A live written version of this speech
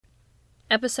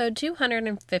Episode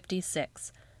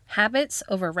 256, Habits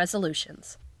over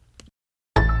Resolutions.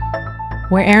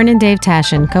 We're Erin and Dave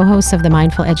Tashin, co-hosts of the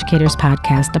Mindful Educators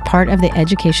Podcast, a part of the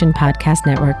Education Podcast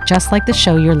Network, just like the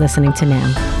show you're listening to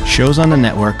now. Shows on the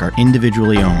network are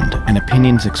individually owned, and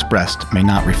opinions expressed may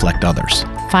not reflect others.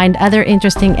 Find other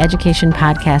interesting education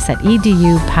podcasts at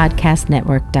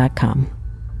edupodcastnetwork.com.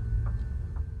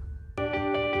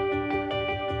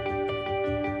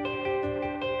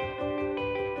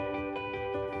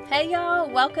 Hey y'all,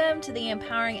 welcome to the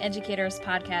Empowering Educators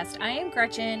Podcast. I am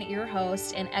Gretchen, your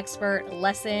host and expert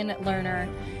lesson learner.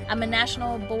 I'm a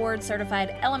national board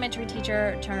certified elementary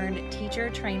teacher turned teacher,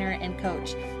 trainer, and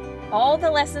coach. All the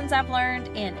lessons I've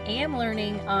learned and am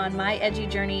learning on my edgy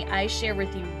journey, I share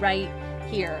with you right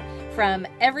here. From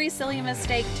every silly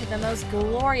mistake to the most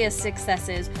glorious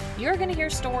successes, you're going to hear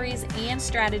stories and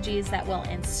strategies that will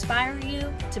inspire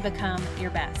you to become your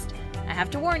best. I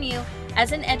have to warn you,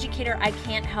 as an educator, I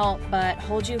can't help but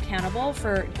hold you accountable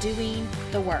for doing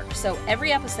the work. So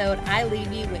every episode, I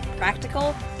leave you with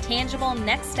practical, tangible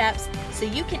next steps so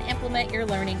you can implement your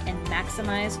learning and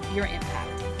maximize your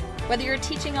impact. Whether you're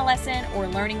teaching a lesson or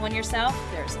learning one yourself,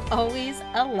 there's always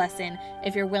a lesson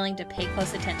if you're willing to pay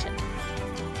close attention.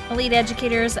 Elite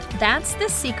educators, that's the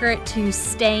secret to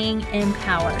staying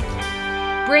empowered.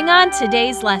 Bring on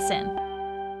today's lesson.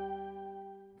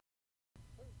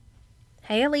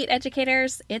 Hey Elite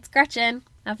Educators, it's Gretchen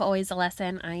of Always a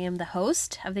Lesson. I am the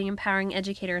host of the Empowering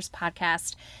Educators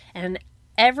Podcast, and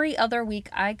every other week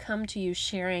I come to you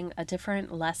sharing a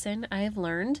different lesson I have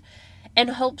learned in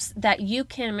hopes that you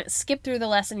can skip through the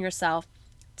lesson yourself,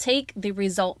 take the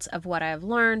results of what I've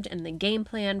learned and the game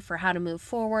plan for how to move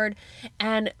forward,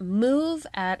 and move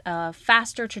at a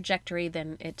faster trajectory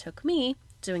than it took me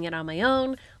doing it on my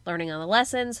own, learning on the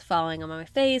lessons, following on my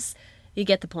face. You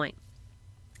get the point.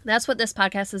 That's what this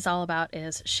podcast is all about,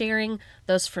 is sharing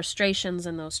those frustrations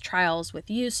and those trials with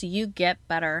you so you get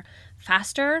better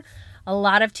faster. A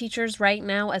lot of teachers right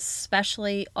now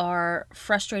especially are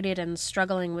frustrated and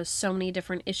struggling with so many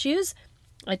different issues.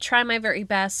 I try my very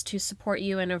best to support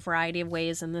you in a variety of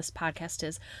ways, and this podcast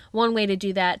is one way to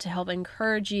do that, to help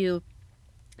encourage you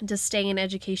to stay in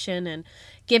education and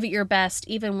give it your best,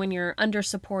 even when you're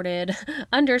undersupported,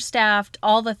 understaffed,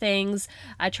 all the things.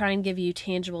 I try and give you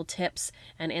tangible tips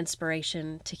and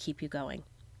inspiration to keep you going.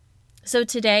 So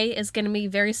today is going to be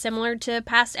very similar to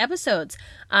past episodes.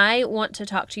 I want to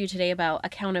talk to you today about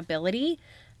accountability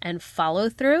and follow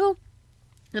through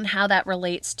and how that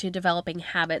relates to developing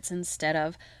habits instead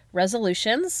of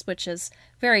resolutions, which is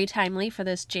very timely for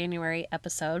this January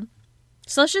episode.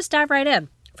 So let's just dive right in.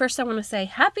 First, I want to say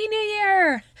Happy New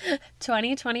Year!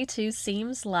 2022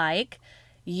 seems like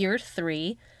year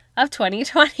 3 of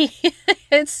 2020.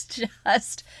 It's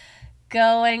just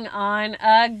going on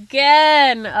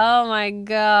again. Oh my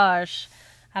gosh.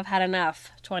 I've had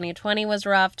enough. 2020 was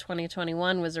rough.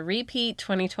 2021 was a repeat.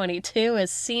 2022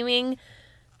 is seeming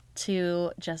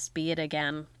to just be it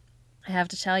again. I have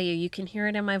to tell you, you can hear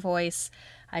it in my voice.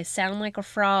 I sound like a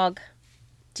frog.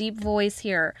 Deep voice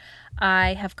here.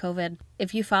 I have COVID.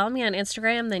 If you follow me on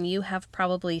Instagram, then you have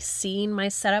probably seen my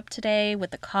setup today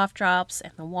with the cough drops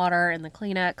and the water and the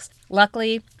Kleenex.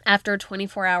 Luckily, after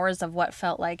 24 hours of what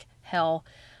felt like hell,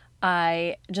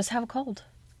 I just have a cold.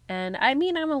 And I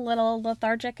mean, I'm a little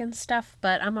lethargic and stuff,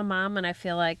 but I'm a mom and I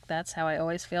feel like that's how I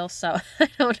always feel. So I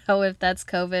don't know if that's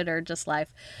COVID or just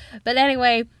life. But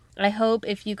anyway, I hope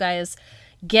if you guys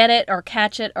get it or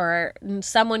catch it, or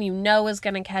someone you know is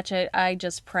going to catch it, I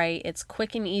just pray it's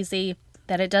quick and easy,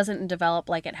 that it doesn't develop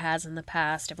like it has in the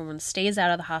past. Everyone stays out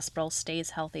of the hospital,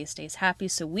 stays healthy, stays happy,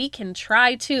 so we can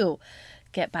try to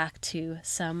get back to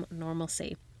some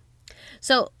normalcy.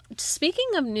 So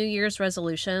speaking of New Year's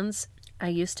resolutions, I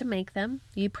used to make them.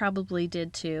 You probably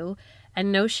did too.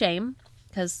 And no shame,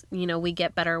 because, we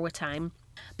get better with time.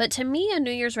 But to me, a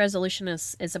New Year's resolution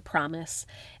is a promise.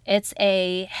 It's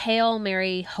a Hail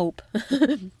Mary hope.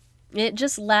 It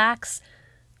just lacks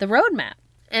the roadmap.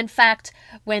 In fact,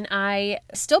 when I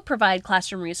still provide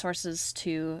classroom resources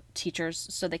to teachers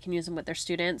so they can use them with their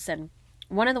students, and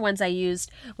one of the ones I used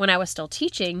when I was still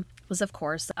teaching was, of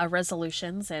course, a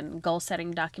resolutions and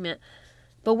goal-setting document.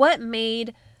 But what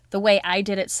made the way I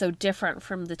did it so different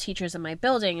from the teachers in my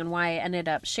building, and why I ended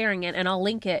up sharing it, and I'll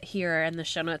link it here in the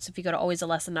show notes. If you go to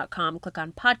alwaysalesson.com, click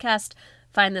on podcast,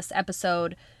 find this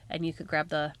episode, and you could grab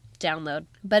the download.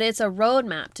 But it's a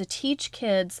roadmap to teach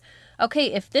kids,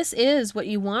 okay, if this is what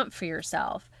you want for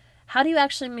yourself, how do you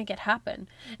actually make it happen?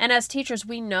 And as teachers,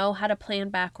 we know how to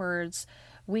plan backwards.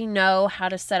 We know how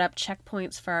to set up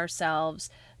checkpoints for ourselves,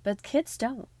 but kids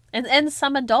don't. And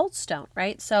some adults don't,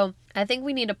 right? So I think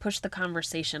we need to push the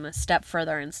conversation a step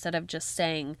further instead of just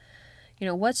saying,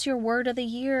 what's your word of the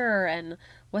year and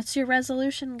what's your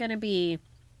resolution going to be?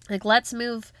 Like, let's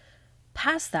move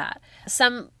past that.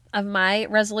 Some of my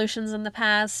resolutions in the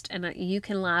past, and you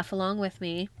can laugh along with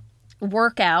me,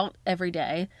 work out every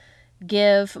day,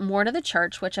 give more to the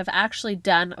church, which I've actually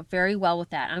done very well with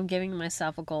that. I'm giving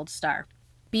myself a gold star.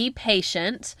 Be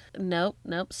patient. Nope,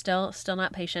 still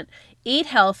not patient. Eat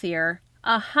healthier.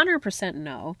 100%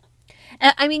 no.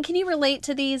 I mean, can you relate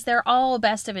to these? They're all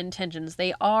best of intentions.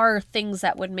 They are things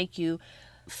that would make you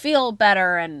feel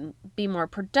better and be more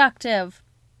productive.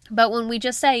 But when we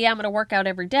just say, yeah, I'm going to work out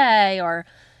every day, or,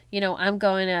 I'm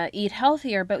going to eat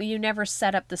healthier, but you never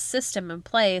set up the system in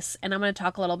place. And I'm going to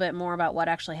talk a little bit more about what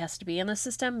actually has to be in the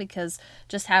system, because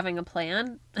just having a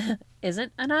plan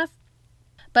isn't enough.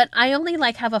 But I only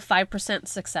have a 5%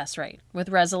 success rate with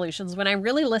resolutions. When I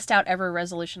really list out every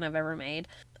resolution I've ever made,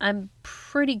 I'm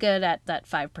pretty good at that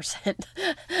 5%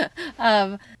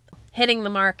 of hitting the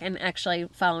mark and actually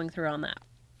following through on that.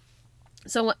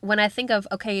 So when I think of,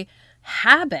 okay,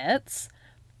 habits,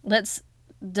 let's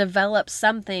develop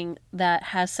something that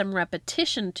has some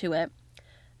repetition to it,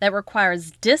 that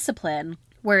requires discipline,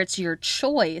 where it's your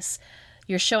choice,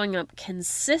 you're showing up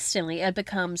consistently, it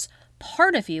becomes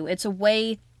part of you. It's a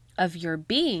way of your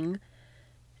being.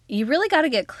 You really got to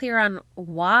get clear on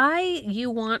why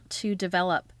you want to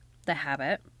develop the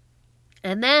habit,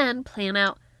 and then plan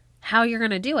out how you're going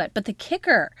to do it. But the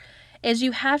kicker is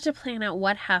you have to plan out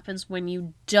what happens when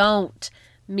you don't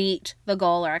meet the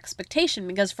goal or expectation,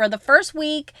 because for the first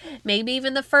week, maybe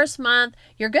even the first month,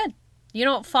 you're good. You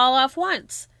don't fall off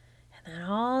once. And then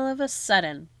all of a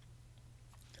sudden,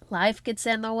 life gets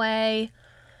in the way.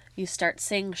 You start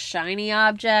seeing shiny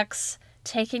objects,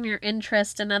 taking your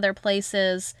interest in other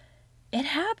places. It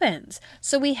happens.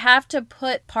 So we have to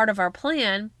put part of our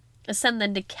plan is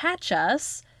something to catch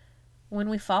us when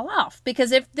we fall off.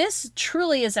 Because if this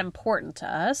truly is important to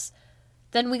us,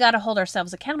 then we got to hold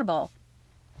ourselves accountable.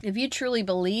 If you truly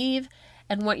believe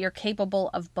in what you're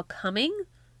capable of becoming,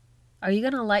 are you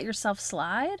going to let yourself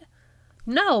slide?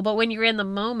 No, but when you're in the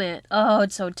moment,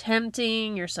 it's so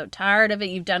tempting, you're so tired of it,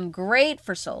 you've done great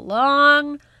for so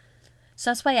long. So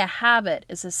that's why a habit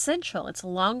is essential. It's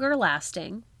longer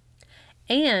lasting,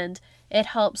 and it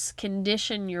helps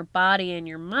condition your body and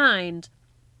your mind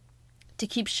to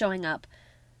keep showing up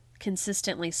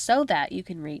consistently so that you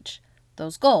can reach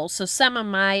those goals. So some of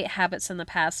my habits in the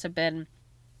past have been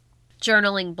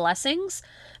journaling blessings.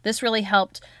 This really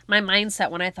helped my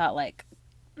mindset when I thought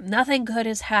nothing good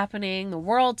is happening, the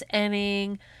world's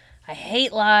ending, I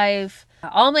hate life,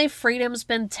 all my freedom's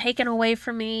been taken away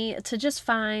from me, to just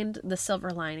find the silver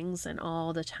linings in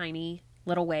all the tiny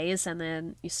little ways. And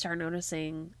then you start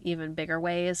noticing even bigger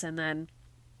ways. And then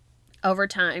over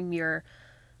time, you're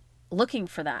looking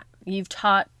for that. You've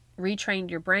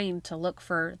retrained your brain to look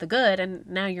for the good. And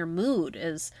now your mood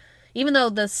is, even though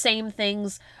the same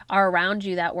things are around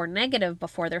you that were negative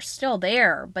before, they're still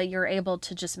there, but you're able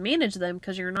to just manage them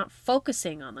because you're not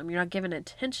focusing on them. You're not giving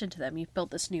attention to them. You've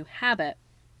built this new habit.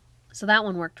 So that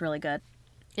one worked really good.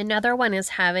 Another one is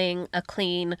having a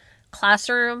clean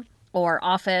classroom or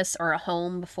office or a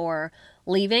home before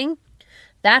leaving.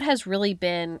 That has really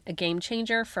been a game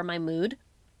changer for my mood.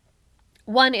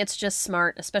 One, it's just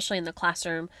smart, especially in the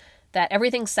classroom, that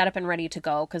everything's set up and ready to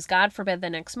go, because God forbid the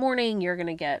next morning you're going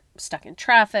to get stuck in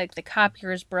traffic, the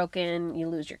copier is broken, you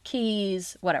lose your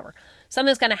keys, whatever.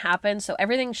 Something's going to happen, so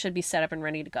everything should be set up and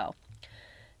ready to go.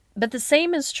 But the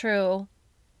same is true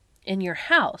in your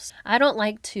house. I don't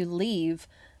like to leave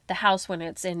the house when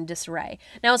it's in disarray.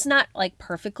 Now, it's not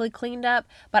perfectly cleaned up,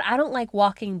 but I don't like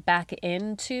walking back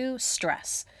into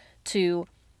stress, to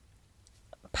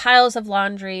piles of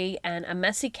laundry and a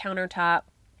messy countertop,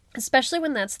 especially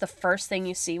when that's the first thing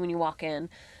you see when you walk in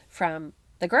from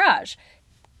the garage.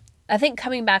 I think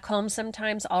coming back home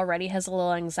sometimes already has a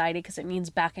little anxiety because it means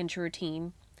back into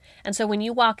routine. And so when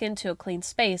you walk into a clean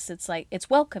space, it's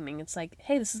welcoming. It's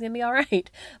hey, this is going to be all right.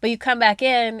 But you come back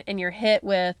in and you're hit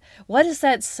with, what is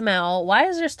that smell? Why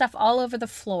is there stuff all over the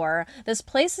floor? This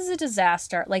place is a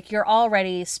disaster. You're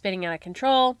already spinning out of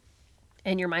control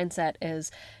and your mindset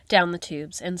is down the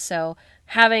tubes. And so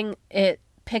having it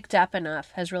picked up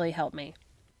enough has really helped me.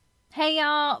 Hey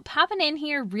y'all, popping in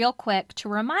here real quick to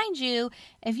remind you,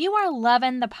 if you are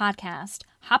loving the podcast,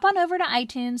 hop on over to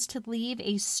iTunes to leave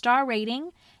a star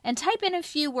rating and type in a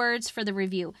few words for the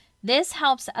review. This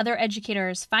helps other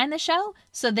educators find the show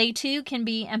so they too can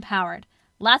be empowered.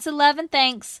 Lots of love and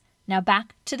thanks. Now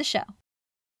back to the show.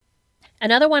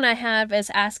 Another one I have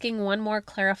is asking one more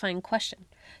clarifying question.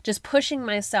 Just pushing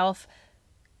myself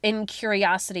in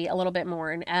curiosity a little bit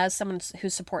more. And as someone who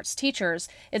supports teachers,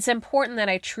 it's important that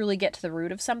I truly get to the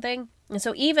root of something. And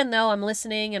so even though I'm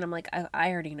listening and I'm like,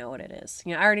 I already know what it is.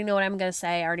 I already know what I'm going to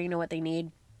say. I already know what they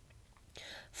need.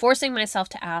 Forcing myself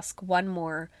to ask one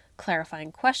more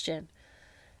clarifying question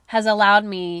has allowed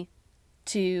me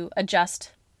to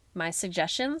adjust my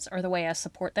suggestions or the way I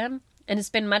support them. And it's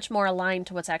been much more aligned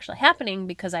to what's actually happening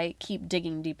because I keep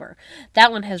digging deeper.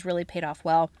 That one has really paid off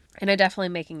well, and I'm definitely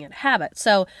making it a habit.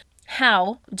 So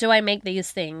how do I make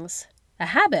these things a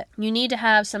habit? You need to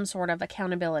have some sort of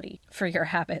accountability for your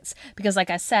habits because, like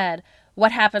I said,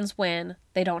 what happens when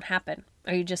they don't happen?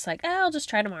 Are you just like, I'll just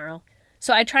try tomorrow?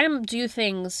 So I try to do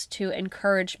things to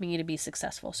encourage me to be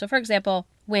successful. So for example,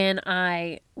 when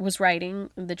I was writing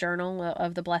the journal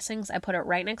of the blessings, I put it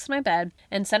right next to my bed.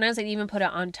 And sometimes I even put it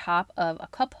on top of a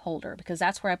cup holder because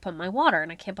that's where I put my water.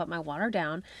 And I can't put my water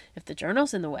down. If the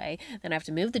journal's in the way, then I have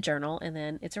to move the journal. And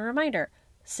then it's a reminder,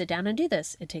 sit down and do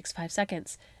this. It takes 5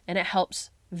 seconds. And it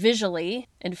helps visually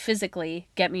and physically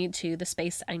get me to the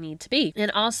space I need to be. And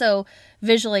also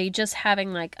visually, just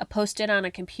having like a post-it on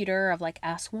a computer of like,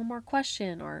 ask one more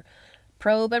question or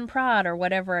probe and prod or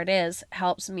whatever it is,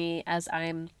 helps me as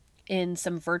I'm in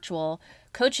some virtual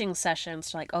coaching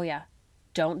sessions to like, oh yeah,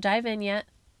 don't dive in yet.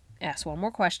 Ask one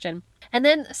more question. And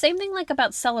then same thing like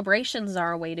about celebrations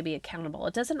are a way to be accountable.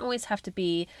 It doesn't always have to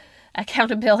be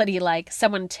accountability like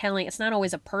someone telling, it's not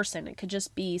always a person. It could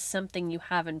just be something you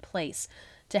have in place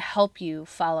to help you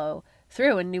follow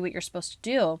through and do what you're supposed to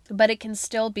do. But it can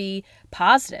still be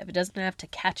positive. It doesn't have to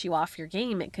catch you off your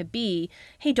game. It could be,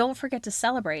 hey, don't forget to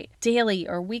celebrate daily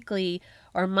or weekly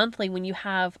or monthly when you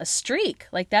have a streak.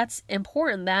 Like that's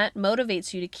important. That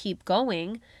motivates you to keep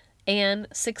going and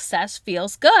success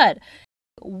feels good.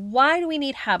 Why do we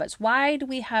need habits? Why do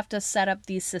we have to set up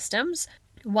these systems?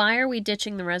 Why are we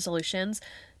ditching the resolutions?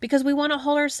 Because we want to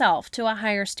hold ourselves to a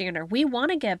higher standard. We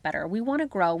want to get better. We want to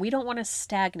grow. We don't want to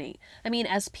stagnate. I mean,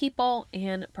 as people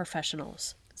and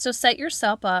professionals. So set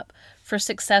yourself up for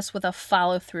success with a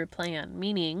follow-through plan,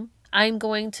 meaning I'm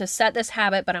going to set this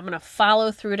habit, but I'm going to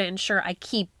follow through to ensure I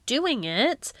keep doing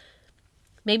it.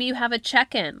 Maybe you have a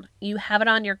check-in. You have it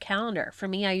on your calendar. For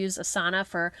me, I use Asana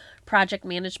for project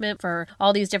management for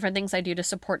all these different things I do to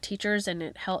support teachers, and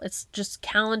it's just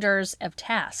calendars of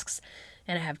tasks.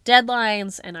 And I have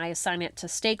deadlines, and I assign it to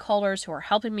stakeholders who are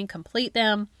helping me complete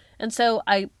them. And so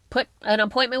I put an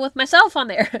appointment with myself on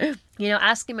there,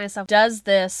 asking myself, does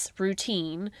this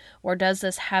routine or does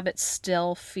this habit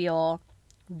still feel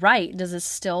right? Does it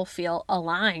still feel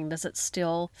aligned? Does it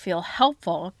still feel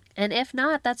helpful? And if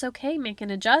not, that's okay, make an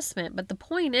adjustment. But the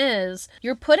point is,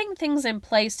 you're putting things in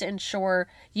place to ensure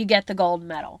you get the gold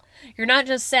medal. You're not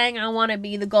just saying, I want to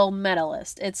be the gold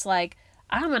medalist. It's like,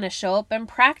 I'm going to show up and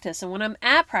practice. And when I'm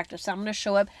at practice, I'm going to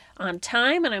show up on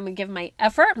time and I'm going to give my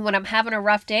effort. And when I'm having a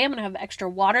rough day, I'm going to have extra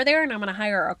water there and I'm going to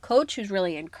hire a coach who's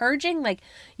really encouraging. Like,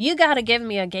 you got to give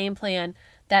me a game plan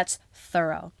that's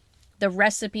thorough. The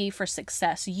recipe for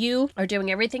success. You are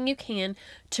doing everything you can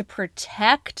to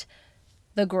protect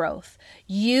the growth.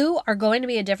 You are going to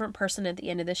be a different person at the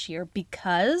end of this year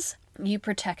because you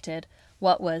protected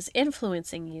what was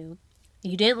influencing you.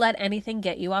 You didn't let anything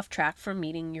get you off track from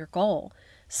meeting your goal.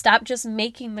 Stop just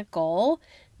making the goal,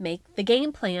 make the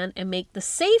game plan, and make the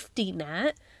safety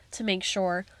net to make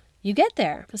sure you get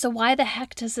there. So why the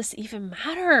heck does this even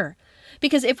matter?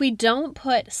 Because if we don't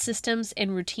put systems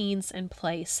and routines in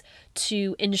place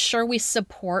to ensure we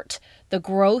support the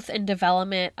growth and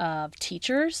development of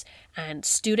teachers and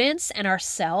students and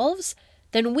ourselves,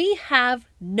 then we have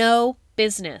no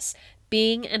business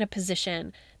being in a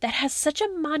position that has such a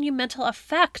monumental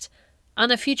effect on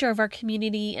the future of our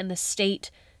community and the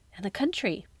state and the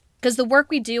country. Because the work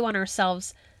we do on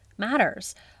ourselves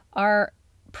matters. Our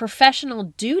professional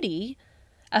duty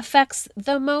affects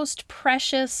the most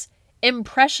precious,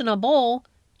 impressionable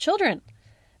children.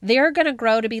 They're going to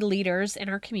grow to be leaders in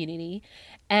our community.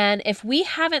 And if we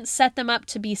haven't set them up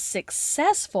to be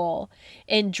successful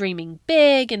in dreaming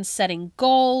big and setting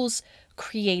goals,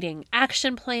 creating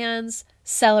action plans,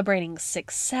 celebrating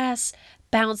success,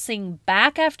 bouncing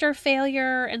back after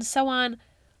failure, and so on,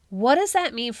 what does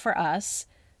that mean for us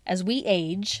as we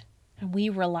age and we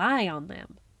rely on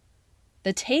them?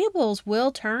 The tables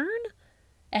will turn.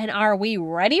 And are we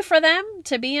ready for them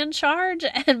to be in charge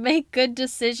and make good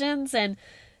decisions and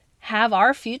have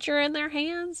our future in their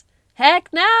hands?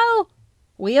 Heck no!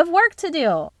 We have work to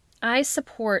do. I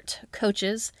support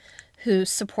coaches who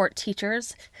support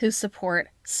teachers, who support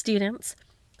students.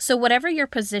 So whatever your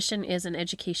position is in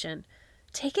education,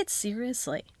 take it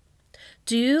seriously.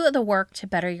 Do the work to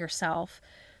better yourself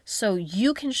so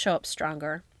you can show up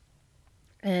stronger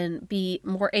and be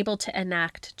more able to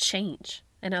enact change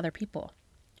in other people.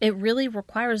 It really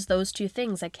requires those two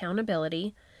things,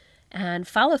 accountability and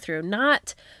follow through,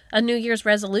 not a New Year's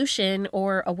resolution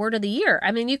or a word of the year.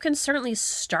 I mean, you can certainly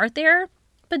start there,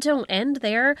 but don't end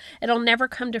there. It'll never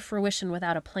come to fruition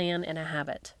without a plan and a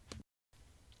habit.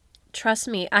 Trust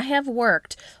me, I have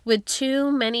worked with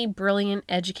too many brilliant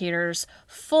educators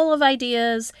full of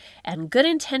ideas and good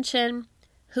intention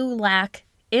who lack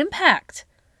impact.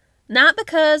 Not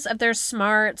because of their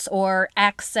smarts or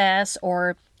access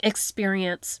or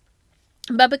experience,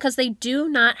 but because they do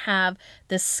not have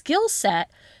the skill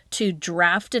set to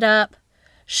draft it up,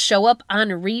 show up on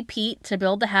repeat to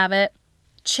build the habit,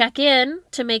 check in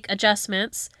to make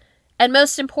adjustments, and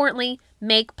most importantly,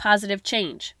 make positive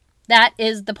change. That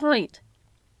is the point.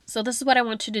 So this is what I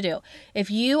want you to do.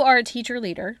 If you are a teacher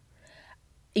leader,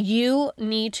 you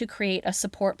need to create a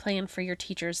support plan for your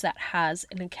teachers that has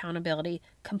an accountability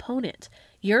component.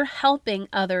 You're helping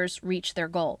others reach their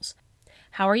goals.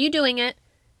 How are you doing it?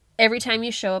 Every time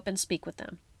you show up and speak with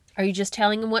them. Are you just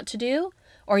telling them what to do?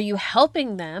 Or are you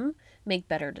helping them make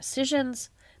better decisions,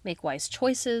 make wise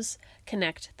choices,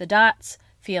 connect the dots,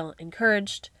 feel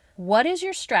encouraged? What is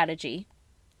your strategy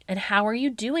and how are you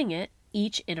doing it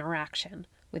each interaction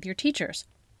with your teachers?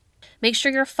 Make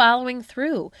sure you're following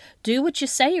through. Do what you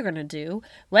say you're going to do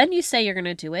when you say you're going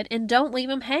to do it, and don't leave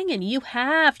them hanging. You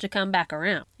have to come back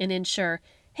around and ensure,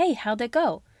 hey, how'd that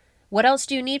go? What else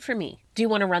do you need from me? Do you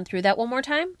want to run through that one more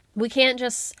time? We can't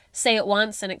just say it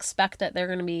once and expect that they're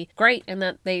going to be great and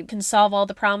that they can solve all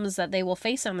the problems that they will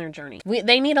face on their journey.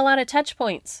 They need a lot of touch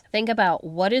points. Think about,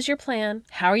 what is your plan?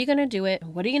 How are you going to do it?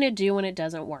 What are you going to do when it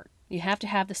doesn't work? You have to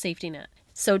have the safety net.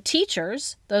 So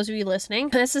teachers, those of you listening,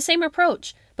 it's the same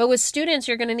approach. But with students,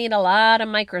 you're going to need a lot of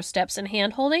micro steps and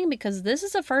hand-holding, because this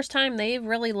is the first time they've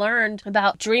really learned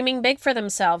about dreaming big for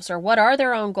themselves, or what are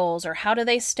their own goals, or how do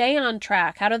they stay on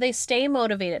track? How do they stay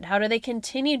motivated? How do they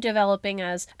continue developing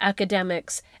as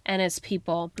academics and as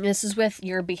people? This is with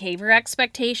your behavior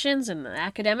expectations and the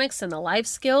academics and the life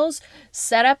skills.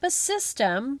 Set up a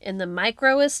system in the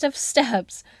microest of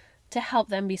steps to help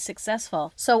them be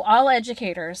successful. So all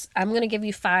educators, I'm going to give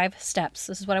you 5 steps.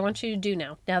 This is what I want you to do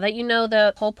now. Now that you know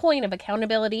the whole point of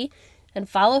accountability and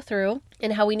follow through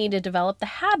and how we need to develop the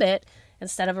habit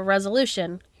instead of a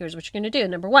resolution, here's what you're going to do.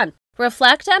 Number 1,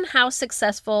 reflect on how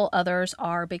successful others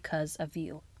are because of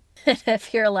you.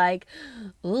 If you're like,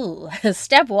 ooh,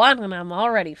 step 1 and I'm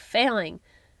already failing,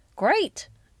 great.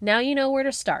 Now you know where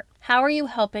to start. How are you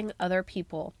helping other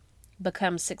people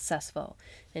become successful?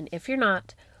 And if you're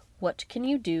not, what can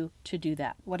you do to do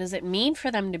that? What does it mean for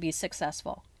them to be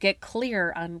successful? Get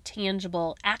clear on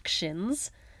tangible actions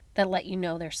that let you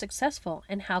know they're successful,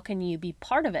 and how can you be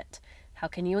part of it? How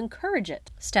can you encourage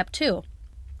it? Step 2,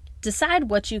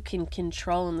 decide what you can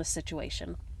control in the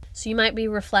situation. So you might be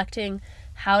reflecting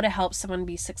how to help someone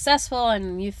be successful,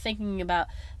 and you thinking about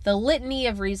the litany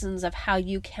of reasons of how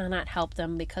you cannot help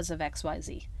them because of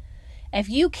XYZ. If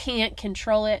you can't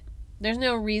control it, there's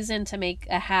no reason to make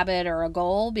a habit or a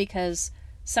goal, because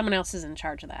someone else is in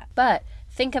charge of that. But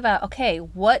think about, okay,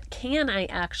 what can I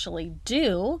actually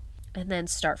do? And then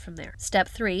start from there. Step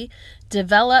 3,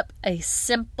 develop a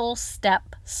simple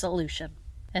step solution.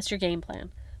 That's your game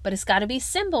plan. But it's got to be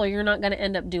simple. You're not going to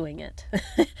end up doing it.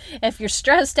 If you're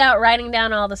stressed out writing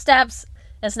down all the steps,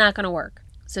 it's not going to work.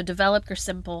 So develop your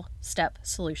simple step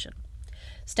solution.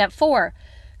 Step 4,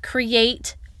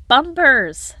 create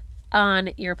bumpers on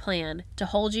your plan to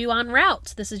hold you on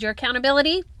route. This is your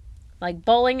accountability. Like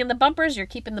bowling in the bumpers, you're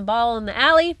keeping the ball in the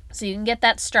alley so you can get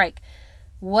that strike.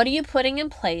 What are you putting in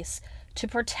place to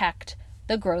protect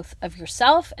the growth of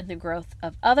yourself and the growth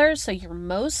of others so you're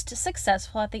most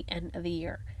successful at the end of the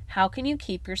year? How can you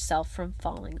keep yourself from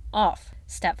falling off?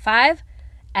 Step 5,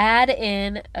 add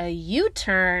in a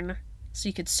U-turn so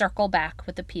you could circle back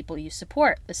with the people you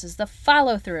support. This is the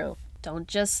follow through. Don't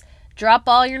just drop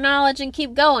all your knowledge and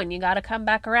keep going. You got to come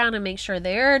back around and make sure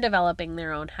they're developing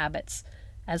their own habits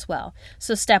as well.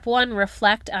 So step 1,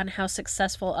 reflect on how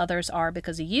successful others are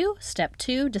because of you. Step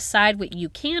 2, decide what you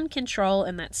can control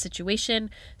in that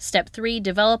situation. Step 3,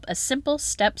 develop a simple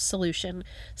step solution.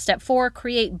 Step 4,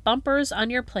 create bumpers on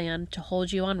your plan to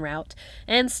hold you on route.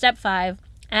 And step 5,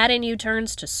 add in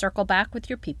U-turns to circle back with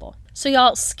your people. So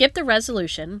y'all, skip the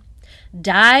resolution,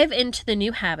 dive into the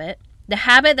new habit, the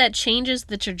habit that changes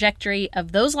the trajectory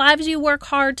of those lives you work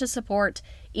hard to support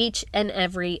each and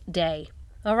every day.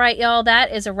 All right, y'all,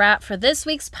 that is a wrap for this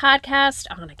week's podcast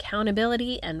on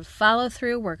accountability and follow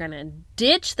through. We're going to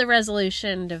ditch the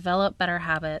resolution, develop better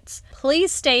habits.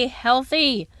 Please stay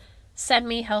healthy. Send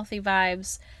me healthy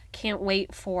vibes. Can't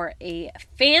wait for a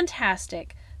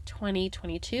fantastic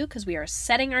 2022 because we are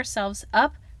setting ourselves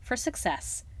up for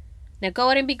success. Now go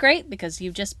out and be great because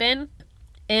you've just been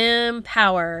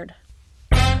empowered.